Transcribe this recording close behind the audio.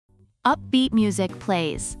Upbeat music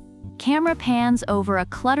plays. Camera pans over a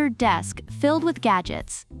cluttered desk filled with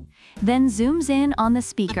gadgets, then zooms in on the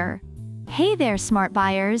speaker. Hey there, smart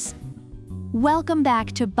buyers! Welcome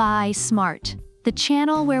back to Buy Smart, the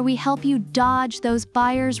channel where we help you dodge those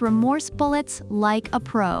buyer's remorse bullets like a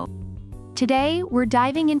pro. Today, we're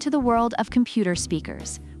diving into the world of computer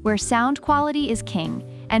speakers, where sound quality is king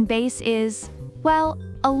and bass is, well,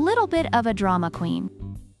 a little bit of a drama queen.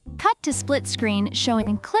 Cut to split screen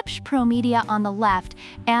showing Klipsch ProMedia on the left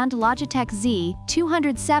and Logitech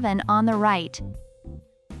Z207 on the right.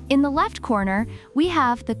 In the left corner, we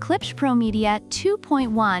have the Klipsch ProMedia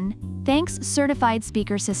 2.1 THX certified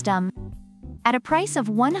speaker system. At a price of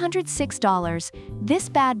 $106, this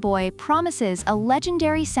bad boy promises a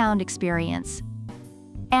legendary sound experience.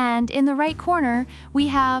 And in the right corner, we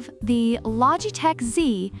have the Logitech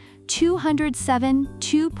Z207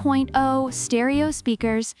 2.0 stereo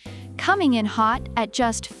speakers, coming in hot at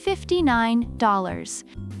just $59.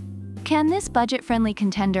 Can this budget-friendly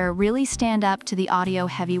contender really stand up to the audio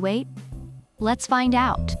heavyweight? Let's find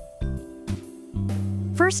out.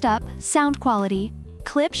 First up, sound quality.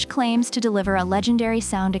 Klipsch claims to deliver a legendary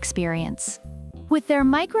sound experience. With their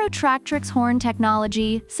micro Tractrix horn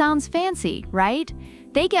technology, sounds fancy, right?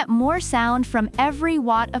 They get more sound from every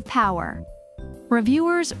watt of power.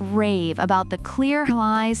 Reviewers rave about the clear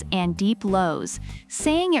highs and deep lows,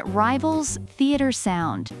 saying it rivals theater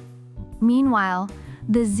sound. Meanwhile,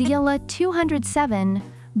 the Z207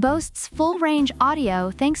 boasts full-range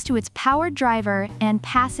audio thanks to its powered driver and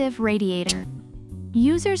passive radiator.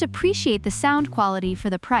 Users appreciate the sound quality for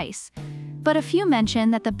the price, but a few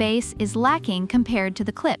mention that the bass is lacking compared to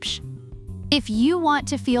the Klipsch. If you want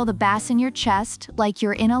to feel the bass in your chest like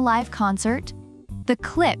you're in a live concert, the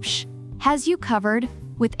Klipsch has you covered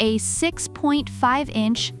with a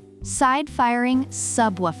 6.5-inch side-firing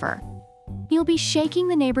subwoofer. You'll be shaking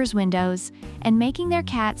the neighbors' windows and making their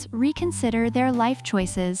cats reconsider their life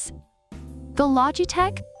choices. The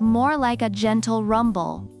Logitech, more like a gentle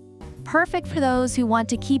rumble. Perfect for those who want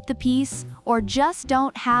to keep the peace or just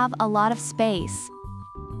don't have a lot of space.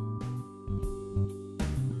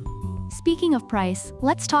 Speaking of price,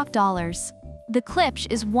 let's talk dollars. The Klipsch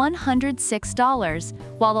is $106,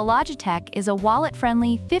 while the Logitech is a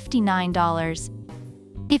wallet-friendly $59.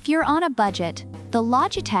 If you're on a budget, the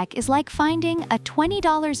Logitech is like finding a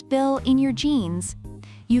 $20 bill in your jeans.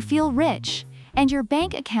 You feel rich, and your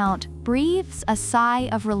bank account breathes a sigh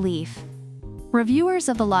of relief. Reviewers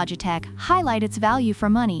of the Logitech highlight its value for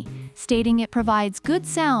money, stating it provides good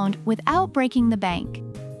sound without breaking the bank.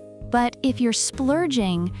 But if you're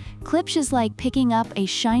splurging, Klipsch is like picking up a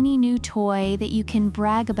shiny new toy that you can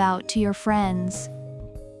brag about to your friends.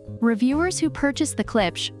 Reviewers who purchase the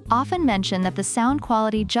Klipsch often mention that the sound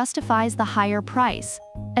quality justifies the higher price,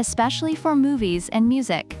 especially for movies and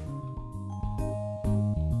music.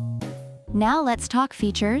 Now let's talk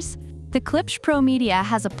features. The Klipsch ProMedia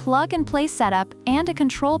has a plug-and-play setup and a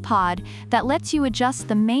control pod that lets you adjust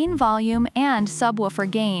the main volume and subwoofer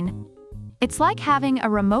gain. It's like having a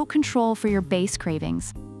remote control for your bass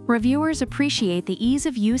cravings. Reviewers appreciate the ease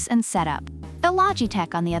of use and setup. The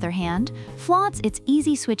Logitech, on the other hand, flaunts its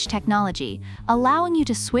easy switch technology, allowing you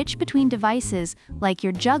to switch between devices like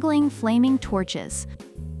you're juggling flaming torches.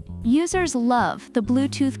 Users love the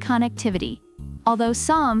Bluetooth connectivity, although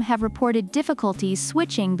some have reported difficulties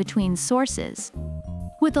switching between sources.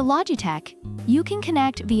 With the Logitech, you can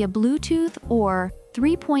connect via Bluetooth or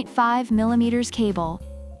 3.5mm cable.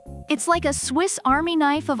 It's like a Swiss Army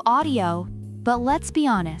knife of audio, but let's be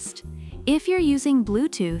honest, if you're using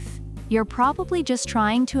Bluetooth, you're probably just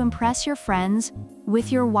trying to impress your friends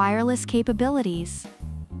with your wireless capabilities.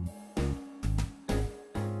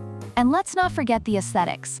 And let's not forget the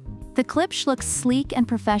aesthetics. The Klipsch looks sleek and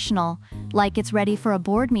professional, like it's ready for a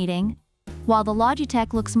board meeting, while the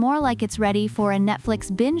Logitech looks more like it's ready for a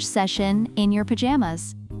Netflix binge session in your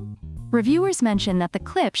pajamas. Reviewers mention that the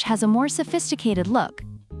Klipsch has a more sophisticated look,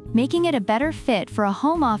 making it a better fit for a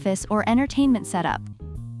home office or entertainment setup.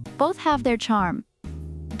 Both have their charm,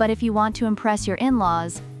 but if you want to impress your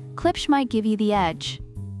in-laws, Klipsch might give you the edge.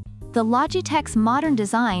 The Logitech's modern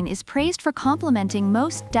design is praised for complementing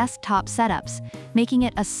most desktop setups, making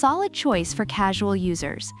it a solid choice for casual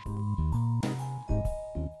users.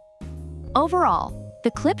 Overall,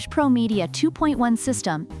 the Klipsch ProMedia 2.1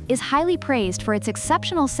 system is highly praised for its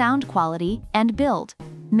exceptional sound quality and build,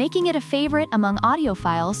 making it a favorite among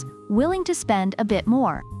audiophiles willing to spend a bit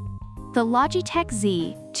more. The Logitech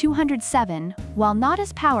Z207, while not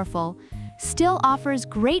as powerful, still offers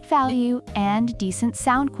great value and decent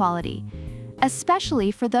sound quality, especially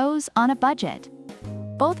for those on a budget.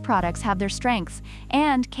 Both products have their strengths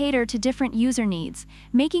and cater to different user needs,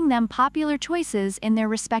 making them popular choices in their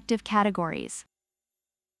respective categories.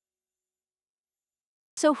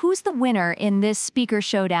 So who's the winner in this speaker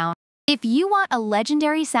showdown? If you want a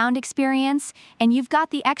legendary sound experience and you've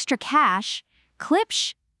got the extra cash,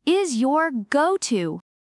 Klipsch is your go-to.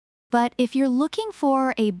 But if you're looking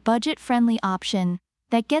for a budget-friendly option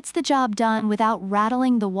that gets the job done without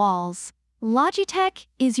rattling the walls, Logitech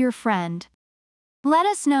is your friend. Let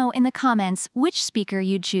us know in the comments which speaker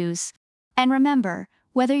you'd choose. And remember,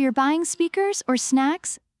 whether you're buying speakers or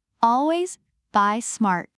snacks, always buy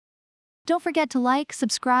smart. Don't forget to like,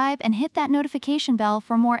 subscribe, and hit that notification bell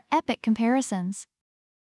for more epic comparisons.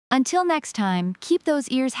 Until next time, keep those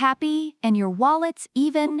ears happy and your wallets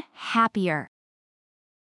even happier.